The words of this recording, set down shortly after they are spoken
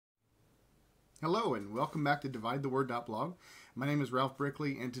Hello and welcome back to DivideTheWord.blog. My name is Ralph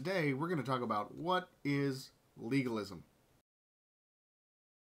Brickley and today we're going to talk about what is legalism.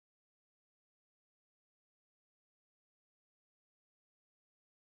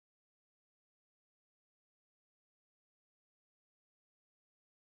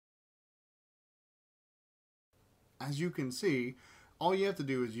 As you can see, all you have to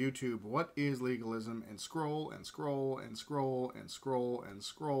do is YouTube what is legalism and scroll and scroll and scroll and scroll and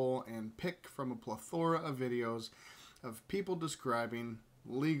scroll and pick from a plethora of videos of people describing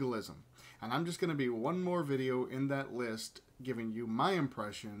legalism. And I'm just going to be one more video in that list giving you my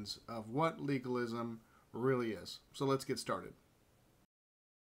impressions of what legalism really is. So let's get started.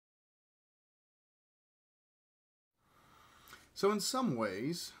 So in some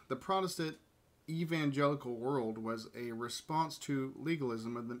ways, the Protestant evangelical world was a response to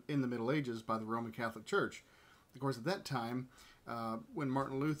legalism in the Middle Ages by the Roman Catholic Church. Of course, at that time, when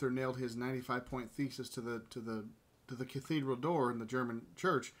Martin Luther nailed his 95-point thesis to the cathedral door in the German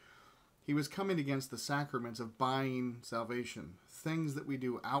church, he was coming against the sacraments of buying salvation, things that we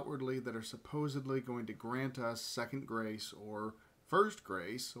do outwardly that are supposedly going to grant us second grace or first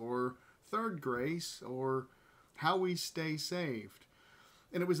grace or third grace or how we stay saved.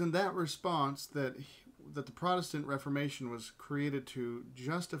 And it was in that response that the Protestant Reformation was created to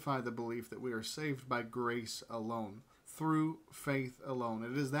justify the belief that we are saved by grace alone, through faith alone.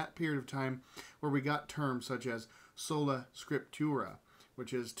 It is that period of time where we got terms such as sola scriptura,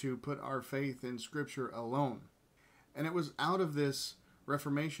 which is to put our faith in Scripture alone. And it was out of this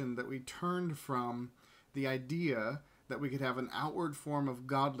Reformation that we turned from the idea that we could have an outward form of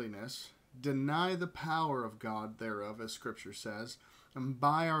godliness, deny the power of God thereof, as Scripture says, and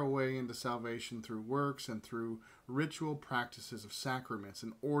buy our way into salvation through works and through ritual practices of sacraments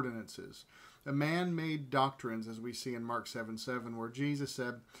and ordinances. A man-made doctrines, as we see in Mark 7:7, where Jesus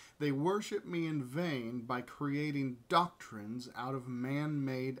said, "They worship me in vain by creating doctrines out of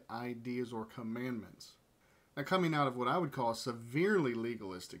man-made ideas or commandments." Now, coming out of what I would call a severely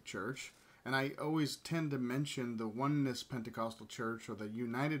legalistic church, and I always tend to mention the Oneness Pentecostal Church or the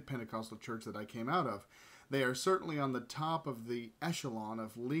United Pentecostal Church that I came out of. They are certainly on the top of the echelon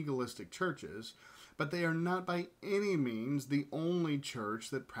of legalistic churches, but they are not by any means the only church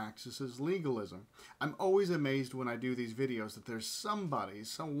that practices legalism. I'm always amazed when I do these videos that there's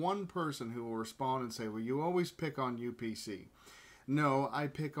one person who will respond and say, "Well, you always pick on UPC." No, I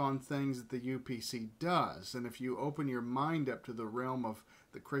pick on things that the UPC does, and if you open your mind up to the realm of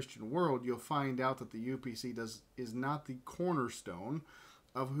the Christian world, you'll find out that the UPC is not the cornerstone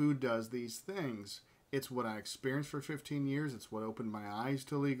of who does these things. It's what I experienced for 15 years. It's what opened my eyes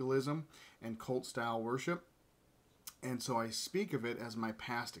to legalism and cult-style worship. And so I speak of it as my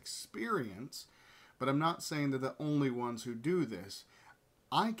past experience, but I'm not saying they're the only ones who do this.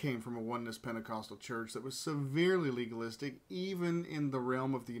 I came from a Oneness Pentecostal church that was severely legalistic, even in the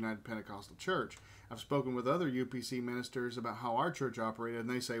realm of the United Pentecostal Church. I've spoken with other UPC ministers about how our church operated, and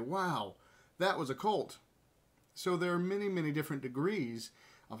they say, "Wow, that was a cult." So there are many, many different degrees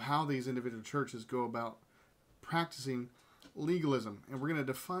of how these individual churches go about practicing legalism. And we're going to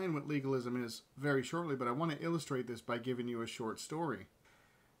define what legalism is very shortly, but I want to illustrate this by giving you a short story.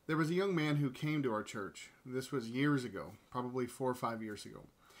 There was a young man who came to our church. This was years ago, probably 4 or 5 years ago.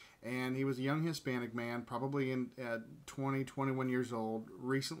 And he was a young Hispanic man, probably at 20, 21 years old,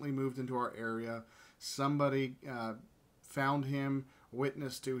 recently moved into our area. Somebody found him,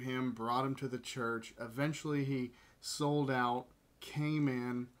 witnessed to him, brought him to the church. Eventually he sold out, came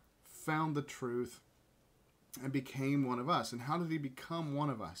in, found the truth, and became one of us. And how did he become one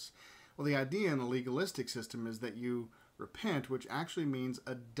of us? Well, the idea in a legalistic system is that you repent, which actually means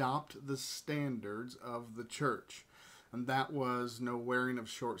adopt the standards of the church. And that was no wearing of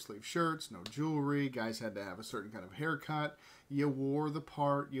short-sleeve shirts, no jewelry, guys had to have a certain kind of haircut. You wore the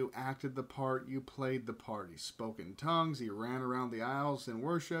part, you acted the part, you played the part. He spoke in tongues, he ran around the aisles in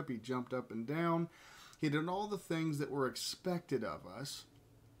worship, he jumped up and down. He did all the things that were expected of us,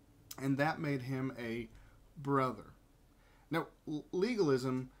 and that made him a brother. Now,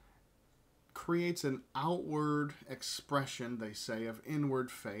 legalism creates an outward expression, they say, of inward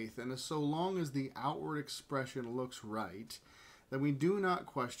faith, and so long as the outward expression looks right, then we do not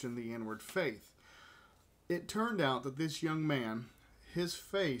question the inward faith. It turned out that this young man, his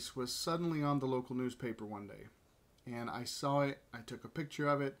face was suddenly on the local newspaper one day, and I saw it, I took a picture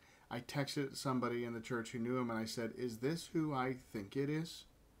of it, I texted it to somebody in the church who knew him, and I said, "Is this who I think it is?"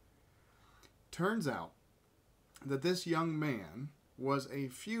 Turns out that this young man was a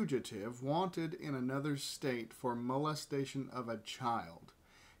fugitive wanted in another state for molestation of a child.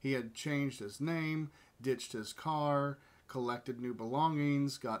 He had changed his name, ditched his car, collected new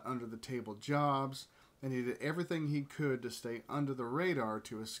belongings, got under-the-table jobs, and he did everything he could to stay under the radar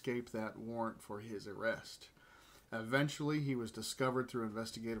to escape that warrant for his arrest. Eventually, he was discovered through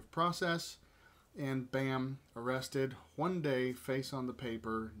investigative process, and bam, arrested. One day, face on the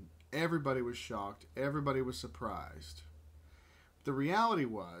paper, everybody was shocked, everybody was surprised. The reality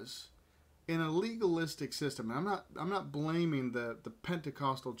was, in a legalistic system, and I'm not blaming the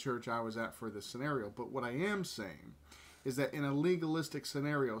Pentecostal church I was at for this scenario, but what I am saying is that in a legalistic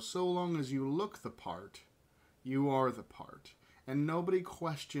scenario, so long as you look the part, you are the part. And nobody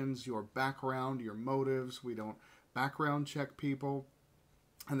questions your background, your motives. We don't background check people.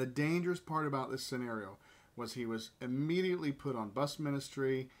 And the dangerous part about this scenario was he was immediately put on bus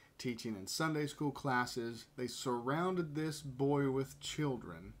ministry, teaching in Sunday school classes. They surrounded this boy with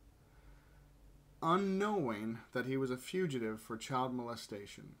children, unknowing that he was a fugitive for child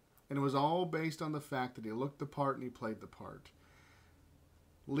molestation. And it was all based on the fact that he looked the part and he played the part.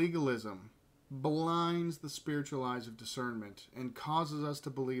 Legalism blinds the spiritual eyes of discernment and causes us to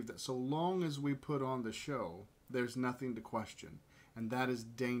believe that so long as we put on the show, there's nothing to question. And that is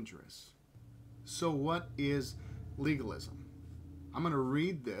dangerous. So what is legalism? I'm going to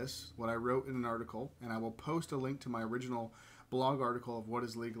read this, what I wrote in an article, and I will post a link to my original blog article of what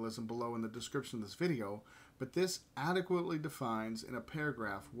is legalism below in the description of this video. But this adequately defines in a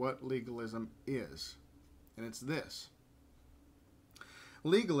paragraph what legalism is. And it's this.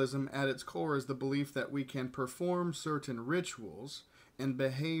 Legalism at its core is the belief that we can perform certain rituals and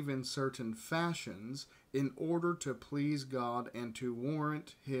behave in certain fashions in order to please God and to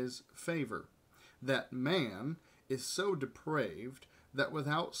warrant His favor. That man is so depraved that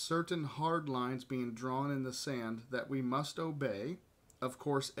without certain hard lines being drawn in the sand that we must obey, of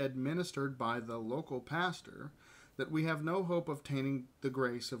course administered by the local pastor, that we have no hope of obtaining the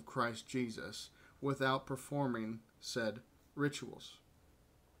grace of Christ Jesus without performing said rituals.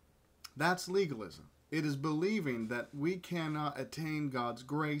 That's legalism. It is believing that we cannot attain God's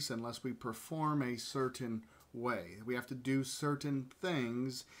grace unless we perform a certain way. We have to do certain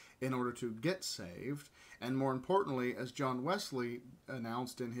things in order to get saved. And more importantly, as John Wesley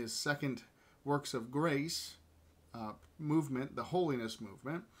announced in his second Works of Grace movement, the holiness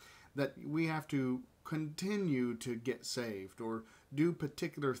movement, that we have to continue to get saved or do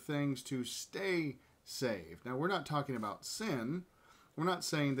particular things to stay saved. Now, we're not talking about sin. We're not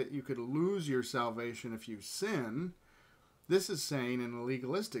saying that you could lose your salvation if you sin. This is saying in a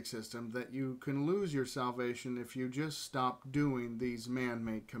legalistic system that you can lose your salvation if you just stop doing these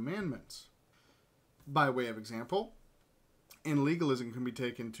man-made commandments. By way of example, and legalism can be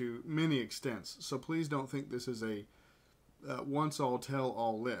taken to many extents, so please don't think this is a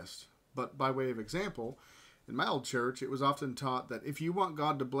once-all-tell-all list. But by way of example, in my old church, it was often taught that if you want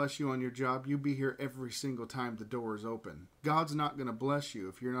God to bless you on your job, you be here every single time the door is open. God's not going to bless you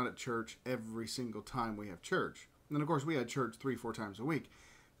if you're not at church every single time we have church. And then, of course, we had church 3-4 times a week.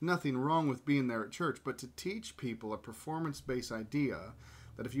 Nothing wrong with being there at church, but to teach people a performance-based idea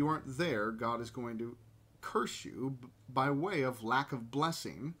that if you aren't there, God is going to curse you by way of lack of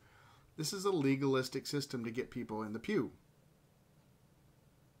blessing, this is a legalistic system to get people in the pew.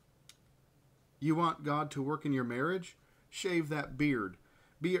 You want God to work in your marriage? Shave that beard.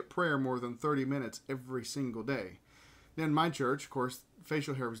 Be at prayer more than 30 minutes every single day. In my church, of course,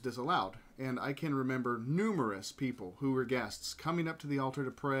 facial hair was disallowed. And I can remember numerous people who were guests coming up to the altar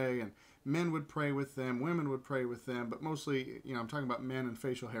to pray, and men would pray with them, women would pray with them, but mostly, I'm talking about men and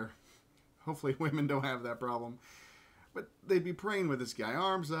facial hair. Hopefully women don't have that problem. But they'd be praying with this guy,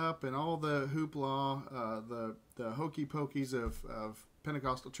 arms up, and all the hoopla, the hokey pokies of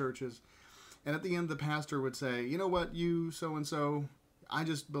Pentecostal churches. And at the end, the pastor would say, you know what, you so-and-so, I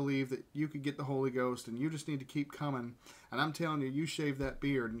just believe that you could get the Holy Ghost, and you just need to keep coming. And I'm telling you, you shave that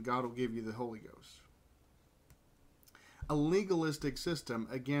beard, and God will give you the Holy Ghost. A legalistic system,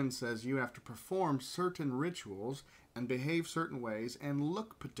 again, says you have to perform certain rituals and behave certain ways and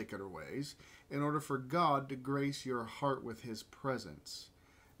look particular ways in order for God to grace your heart with His presence.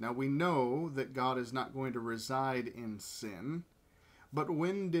 Now, we know that God is not going to reside in sin. But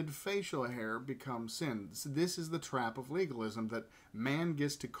when did facial hair become sin? This is the trap of legalism, that man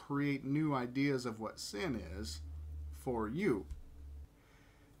gets to create new ideas of what sin is for you.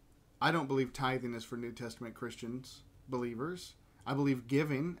 I don't believe tithing is for New Testament Christians, believers. I believe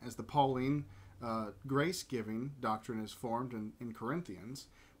giving, as the Pauline grace-giving doctrine is formed in Corinthians.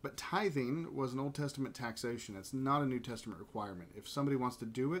 But tithing was an Old Testament taxation. It's not a New Testament requirement. If somebody wants to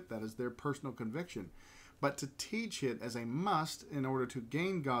do it, that is their personal conviction. But to teach it as a must in order to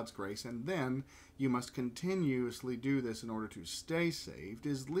gain God's grace, and then you must continuously do this in order to stay saved,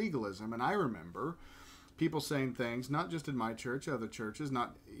 is legalism. And I remember People saying things, not just in my church, other churches,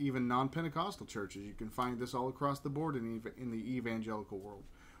 not even non-Pentecostal churches. You can find this all across the board in the evangelical world.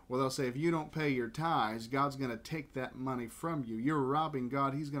 Well, they'll say, if you don't pay your tithes, God's going to take that money from you. You're robbing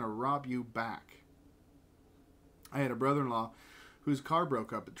God. He's going to rob you back. I had a brother-in-law whose car broke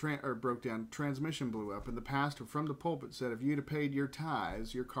down, transmission blew up, and the pastor from the pulpit said, if you'd have paid your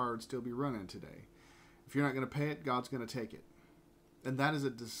tithes, your car would still be running today. If you're not going to pay it, God's going to take it. And that is a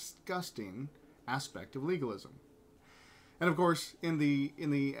disgusting aspect of legalism. And of course, in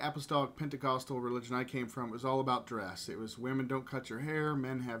the apostolic Pentecostal religion I came from, it was all about dress. It was women don't cut your hair,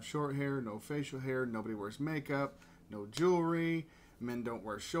 men have short hair, no facial hair, nobody wears makeup, no jewelry, men don't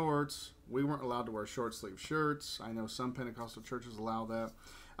wear shorts. We weren't allowed to wear short sleeve shirts. I know some Pentecostal churches allow that.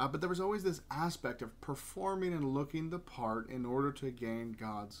 But there was always this aspect of performing and looking the part in order to gain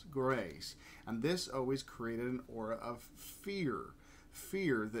God's grace. And this always created an aura of fear.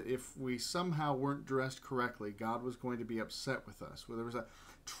 Fear that if we somehow weren't dressed correctly, God was going to be upset with us. Well, there was a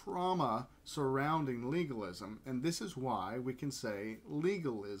trauma surrounding legalism, and this is why we can say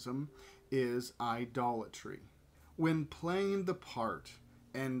legalism is idolatry. When playing the part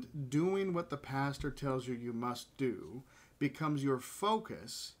and doing what the pastor tells you you must do becomes your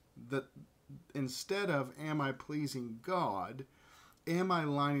focus, that instead of am I pleasing God, am I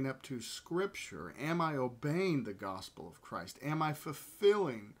lining up to Scripture? Am I obeying the gospel of Christ? Am I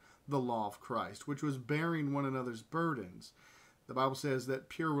fulfilling the law of Christ, which was bearing one another's burdens? The Bible says that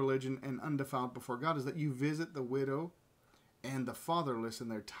pure religion and undefiled before God is that you visit the widow and the fatherless in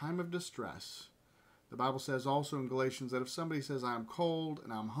their time of distress. The Bible says also in Galatians that if somebody says, I am cold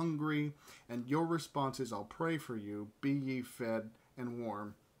and I'm hungry, and your response is, I'll pray for you, be ye fed and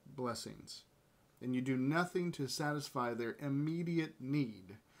warm, blessings, and you do nothing to satisfy their immediate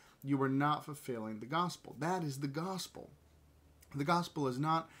need, you are not fulfilling the gospel. That is the gospel. The gospel is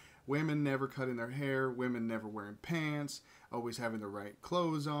not women never cutting their hair, women never wearing pants, always having the right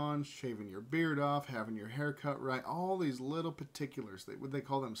clothes on, shaving your beard off, having your hair cut right, all these little particulars, they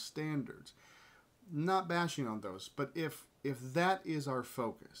call them standards. Not bashing on those, but if that is our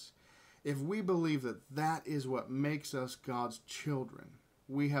focus, if we believe that that is what makes us God's children,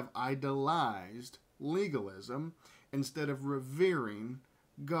 we have idolized legalism instead of revering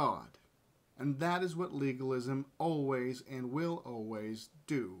God. And that is what legalism always and will always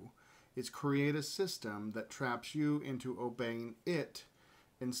do, is create a system that traps you into obeying it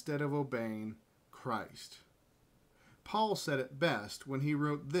instead of obeying Christ. Paul said it best when he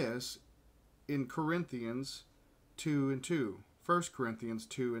wrote this in Corinthians 2:2, 1 Corinthians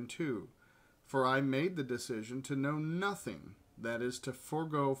 2:2. For I made the decision to know nothing, that is, to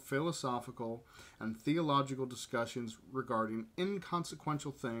forego philosophical and theological discussions regarding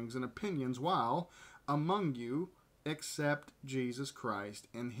inconsequential things and opinions, while among you accept Jesus Christ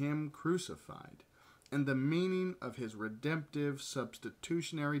and Him crucified, and the meaning of His redemptive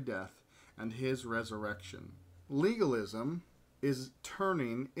substitutionary death and His resurrection. Legalism is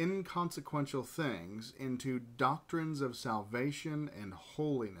turning inconsequential things into doctrines of salvation and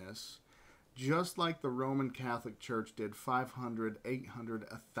holiness, just like the Roman Catholic Church did 500, 800,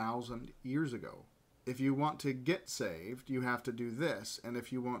 1,000 years ago. If you want to get saved, you have to do this. And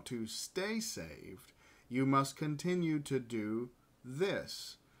if you want to stay saved, you must continue to do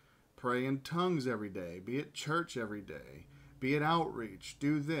this. Pray in tongues every day. Be at church every day. Be at outreach.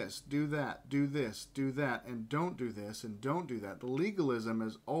 Do this, do that, do this, do that, and don't do this, and don't do that. Legalism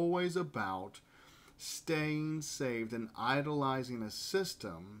is always about staying saved and idolizing a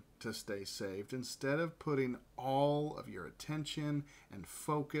system to stay saved instead of putting all of your attention and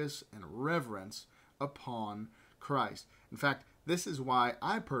focus and reverence upon Christ. In fact, this is why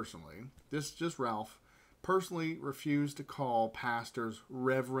I personally, this is just Ralph, personally refuse to call pastors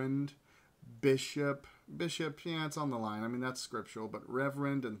reverend, bishop, yeah, it's on the line. I mean, that's scriptural, but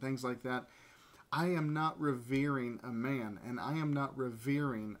reverend and things like that. I am not revering a man, and I am not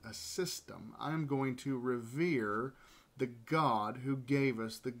revering a system. I am going to revere the God who gave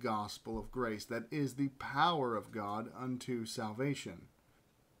us the gospel of grace. That is the power of God unto salvation.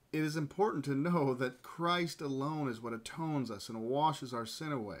 It is important to know that Christ alone is what atones us and washes our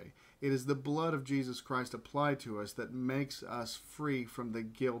sin away. It is the blood of Jesus Christ applied to us that makes us free from the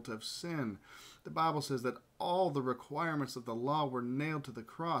guilt of sin. The Bible says that all the requirements of the law were nailed to the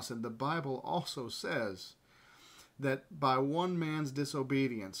cross, and the Bible also says that by one man's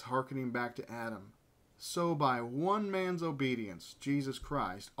disobedience, hearkening back to Adam, so by one man's obedience, Jesus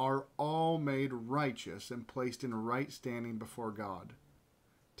Christ, are all made righteous and placed in right standing before God.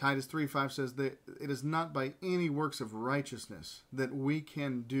 Titus 3:5 says that it is not by any works of righteousness that we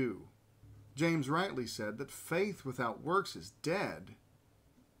can do. James rightly said that faith without works is dead.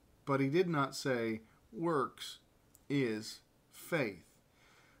 But he did not say works is faith.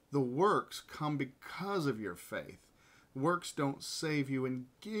 The works come because of your faith. Works don't save you and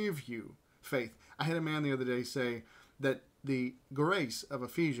give you faith. I had a man the other day say that the grace of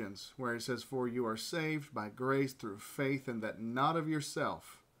Ephesians, where it says, "For you are saved by grace through faith, and that not of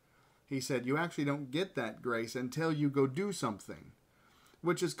yourself." He said, you actually don't get that grace until you go do something,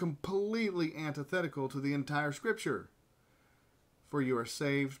 which is completely antithetical to the entire Scripture. For you are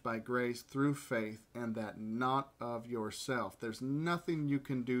saved by grace through faith, and that not of yourself. There's nothing you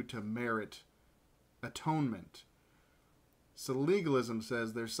can do to merit atonement. So legalism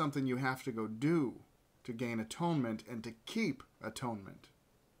says there's something you have to go do to gain atonement and to keep atonement.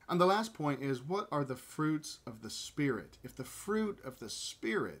 And the last point is, what are the fruits of the Spirit? If the fruit of the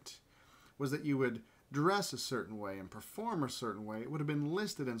Spirit was that you would dress a certain way and perform a certain way, it would have been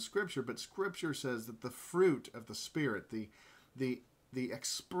listed in Scripture, but Scripture says that the fruit of the Spirit, the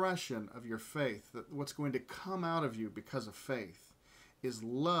expression of your faith, that what's going to come out of you because of faith, is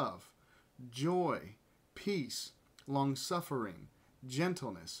love, joy, peace, long-suffering,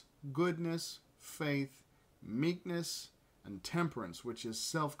 gentleness, goodness, faith, meekness, and temperance, which is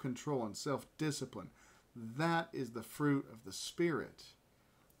self-control and self-discipline. That is the fruit of the Spirit.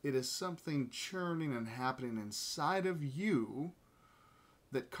 It is something churning and happening inside of you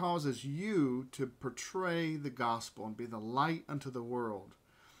that causes you to portray the gospel and be the light unto the world.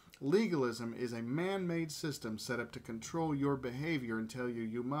 Legalism is a man-made system set up to control your behavior and tell you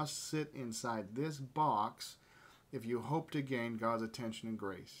you must sit inside this box if you hope to gain God's attention and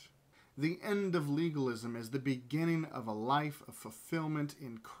grace. The end of legalism is the beginning of a life of fulfillment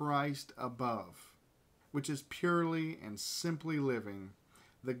in Christ above, which is purely and simply living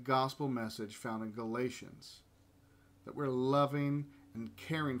the gospel message found in Galatians, that we're loving and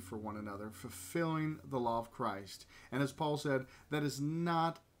caring for one another, fulfilling the law of Christ. And as Paul said, that is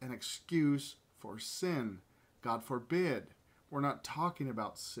not an excuse for sin. God forbid. We're not talking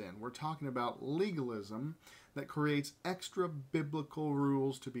about sin. We're talking about legalism that creates extra biblical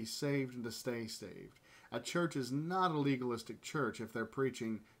rules to be saved and to stay saved. A church is not a legalistic church if they're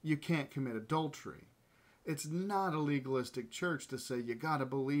preaching you can't commit adultery. It's not a legalistic church to say you got to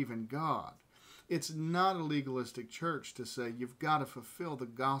believe in God. It's not a legalistic church to say you've got to fulfill the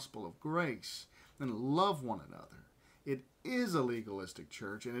gospel of grace and love one another. It is a legalistic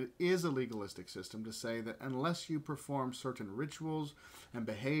church, and it is a legalistic system to say that unless you perform certain rituals and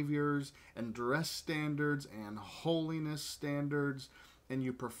behaviors and dress standards and holiness standards, and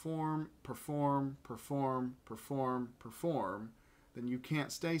you perform, then you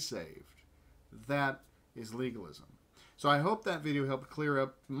can't stay saved. That is legalism. So I hope that video helped clear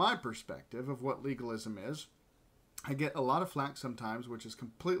up my perspective of what legalism is. I get a lot of flack sometimes, which is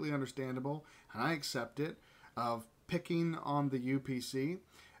completely understandable, and I accept it, of picking on the UPC.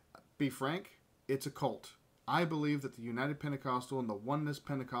 Be frank, it's a cult. I believe that the United Pentecostal and the Oneness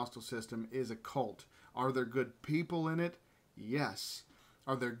Pentecostal system is a cult. Are there good people in it? Yes.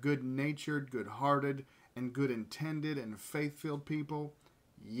 Are there good-natured, good-hearted, and good-intended and faith-filled people?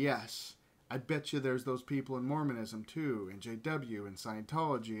 Yes. I bet you there's those people in Mormonism too, in JW, and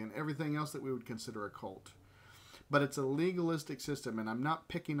Scientology, and everything else that we would consider a cult. But it's a legalistic system, and I'm not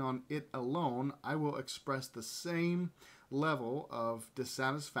picking on it alone. I will express the same level of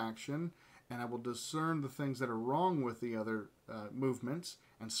dissatisfaction, and I will discern the things that are wrong with the other movements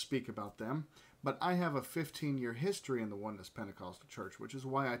and speak about them. But I have a 15-year history in the Oneness Pentecostal Church, which is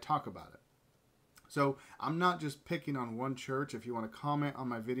why I talk about it. So I'm not just picking on one church. If you want to comment on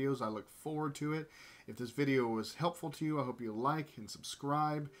my videos, I look forward to it. If this video was helpful to you, I hope you like and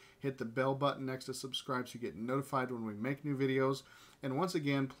subscribe. Hit the bell button next to subscribe so you get notified when we make new videos. And once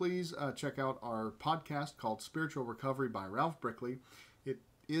again, please check out our podcast called Spiritual Recovery by Ralph Brickley. It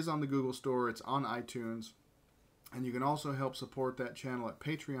is on the Google Store. It's on iTunes. And you can also help support that channel at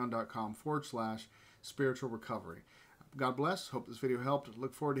patreon.com/spiritual recovery. God bless. Hope this video helped.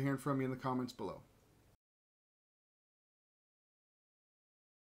 Look forward to hearing from you in the comments below.